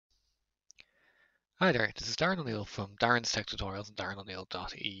Hi there, this is Darren O'Neill from Darren's Tech Tutorials and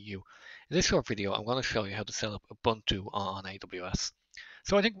darreno'neill.eu. In this short video, I'm going to show you how to set up Ubuntu on AWS.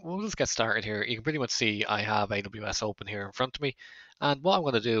 So I think we'll just get started here. You can pretty much see I have AWS open here in front of me. And what I'm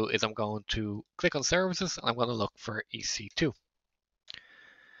going to do is I'm going to click on Services and I'm going to look for EC2.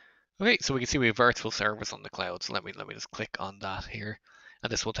 Okay, so we can see we have virtual service on the cloud. So let me just click on that here.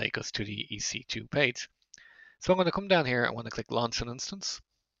 And this will take us to the EC2 page. So I'm going to come down here. I'm going to click Launch an Instance.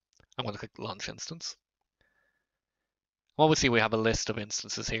 I'm going to click Launch Instance. Well, we see we have a list of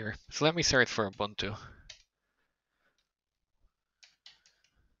instances here. So let me search for Ubuntu.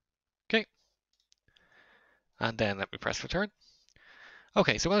 Okay, and then let me press return.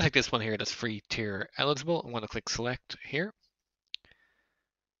 Okay, so I'm going to take this one here that's free tier eligible. I'm going to click select here.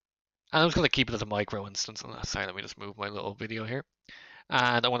 And I'm just going to keep it as a micro instance. Sorry, let me just move my little video here.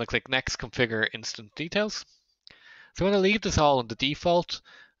 And I want to click next, configure instant details. So I'm going to leave this all on the default.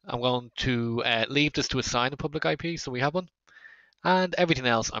 I'm going to leave this to assign a public IP, so we have one. And everything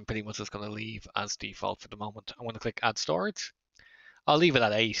else I'm pretty much just going to leave as default for the moment. I'm going to click add storage. I'll leave it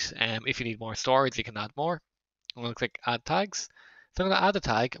at 8. If you need more storage, you can add more. I'm going to click add tags. So I'm going to add a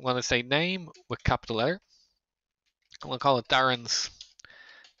tag. I'm going to say name with capital letter. I'm going to call it Darren's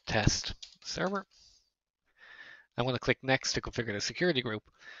test server. I'm going to click next to configure the security group.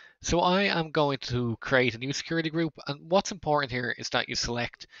 So I am going to create a new security group, and what's important here is that you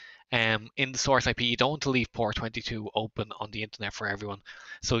select in the source IP, you don't want to leave port 22 open on the internet for everyone.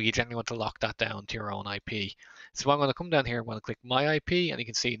 So you generally want to lock that down to your own IP. So I'm going to come down here, I'm going to click my IP, and you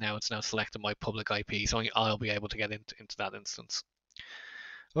can see now it's now selected my public IP, so I'll be able to get into that instance.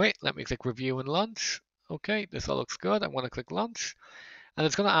 Wait, let me click review and launch. Okay, this all looks good. I'm going to click launch. And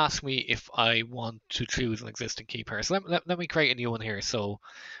it's going to ask me if I want to choose an existing key pair. So let me create a new one here so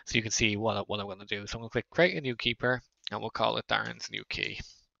you can see what I'm going to do. So I'm going to click create a new key pair and we'll call it Darren's new key.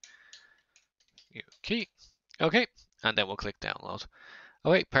 New key. Okay, and then we'll click download.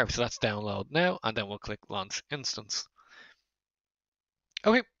 Okay, perfect. So that's download now, and then we'll click launch instance.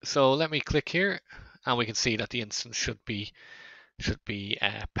 Okay, so let me click here and we can see that the instance should be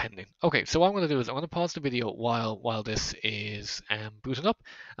pending. Okay, so what I'm going to do is I'm going to pause the video while this is booting up,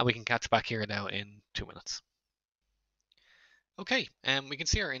 and we can catch back here now in 2 minutes. Okay, we can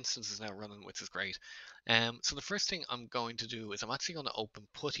see our instance is now running, which is great. So the first thing I'm going to do is I'm actually going to open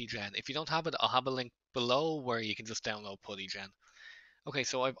Puttygen. If you don't have it, I'll have a link below where you can just download Puttygen. Okay,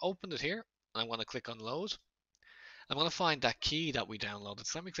 so I've opened it here, and I'm going to click on load. I'm going to find that key that we downloaded.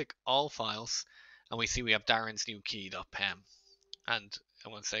 So let me click all files, and we see we have Darren's new key.pem. And I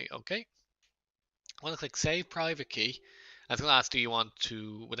want to say OK. I want to click save private key. I was going to ask, do you want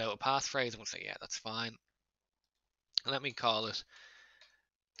to without a passphrase? I'm going to say, yeah, that's fine. And let me call it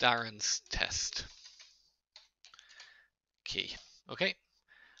Darren's test key. Okay.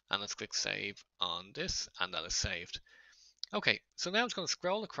 And let's click save on this, and that is saved. Okay, so now I'm just going to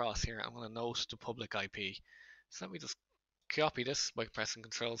scroll across here. I'm going to note the public IP. So let me just copy this by pressing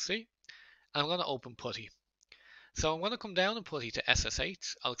Control C. And I'm going to open Putty. So I'm going to come down in Putty to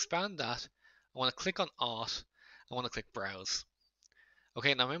SSH. I'll expand that. I want to click on Auth. I want to click Browse.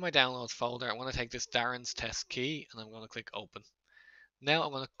 Okay, now I'm in my downloads folder. I want to take this Darren's test key and I'm going to click open. Now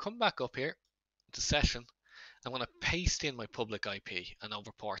I'm going to come back up here to session. I'm going to paste in my public IP and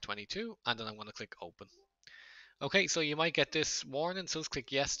over port 22, and then I'm going to click open. Okay, so you might get this warning, so just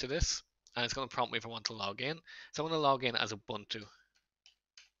click yes to this, and it's going to prompt me if I want to log in. So I'm going to log in as Ubuntu.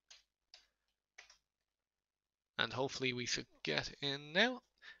 And hopefully we should get in now.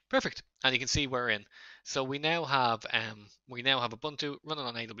 Perfect, and you can see we're in. So we now have Ubuntu running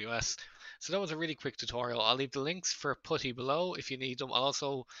on AWS. So that was a really quick tutorial. I'll leave the links for Putty below if you need them. I'll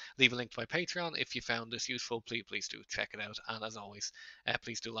also leave a link to my Patreon if you found this useful. Please do check it out. And as always,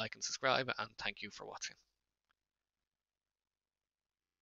 please do like and subscribe. And thank you for watching.